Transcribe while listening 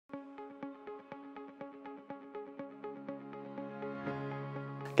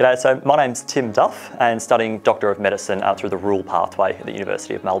G'day, so my name's Tim Duff and studying Doctor of Medicine through the rural pathway at the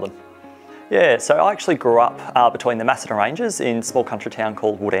University of Melbourne. Yeah, so I actually grew up between the Macedon Ranges in a small country town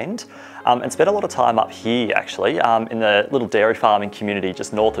called Woodend and spent a lot of time up here actually in the little dairy farming community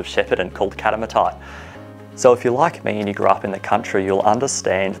just north of Shepparton called Catamatite. So if you're like me and you grew up in the country, you'll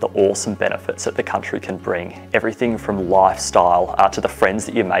understand the awesome benefits that the country can bring. Everything from lifestyle to the friends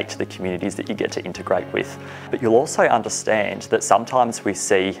that you make to the communities that you get to integrate with. But you'll also understand that sometimes we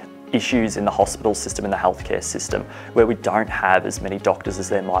see issues in the hospital system and the healthcare system where we don't have as many doctors as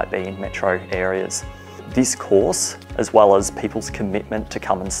there might be in metro areas. This course, as well as people's commitment to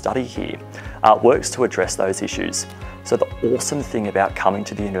come and study here, works to address those issues. So the awesome thing about coming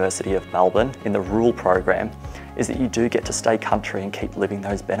to the University of Melbourne in the rural program is that you do get to stay country and keep living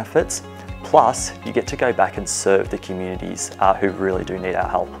those benefits. Plus, you get to go back and serve the communities who really do need our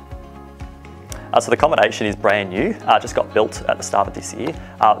help. So the accommodation is brand new, just got built at the start of this year.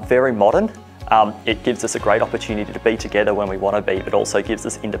 Very modern. It gives us a great opportunity to be together when we want to be, but also gives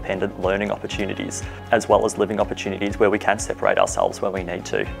us independent learning opportunities, as well as living opportunities where we can separate ourselves when we need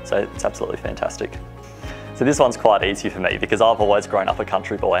to. So it's absolutely fantastic. So this one's quite easy for me because I've always grown up a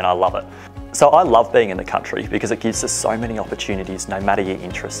country boy and I love it. So I love being in the country because it gives us so many opportunities no matter your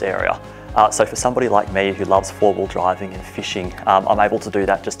interest area. So for somebody like me who loves four-wheel driving and fishing, I'm able to do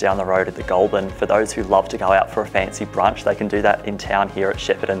that just down the road at the Goulburn. For those who love to go out for a fancy brunch, they can do that in town here at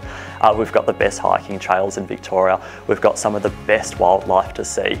Shepparton. We've got the best hiking trails in Victoria. We've got some of the best wildlife to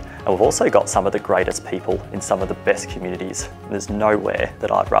see. And we've also got some of the greatest people in some of the best communities. There's nowhere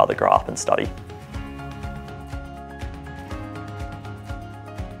that I'd rather grow up and study.